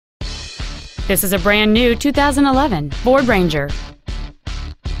This is a brand new 2011 Ford Ranger.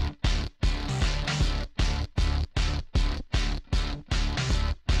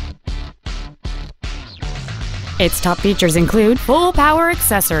 Its top features include full power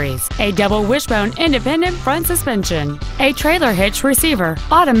accessories, a double wishbone independent front suspension, a trailer hitch receiver,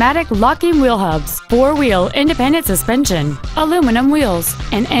 automatic locking wheel hubs, four-wheel independent suspension, aluminum wheels,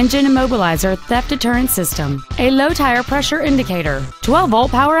 an engine immobilizer theft deterrent system, a low tire pressure indicator,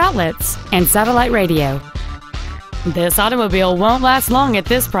 12-volt power outlets, and satellite radio. This automobile won't last long at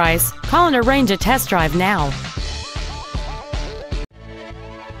this price. Call and arrange a test drive now.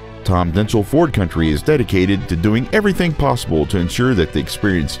 Tom Denchel Ford Country is dedicated to doing everything possible to ensure that the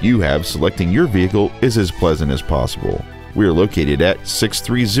experience you have selecting your vehicle is as pleasant as possible. We are located at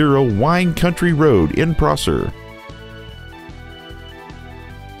 630 Wine Country Road in Prosser.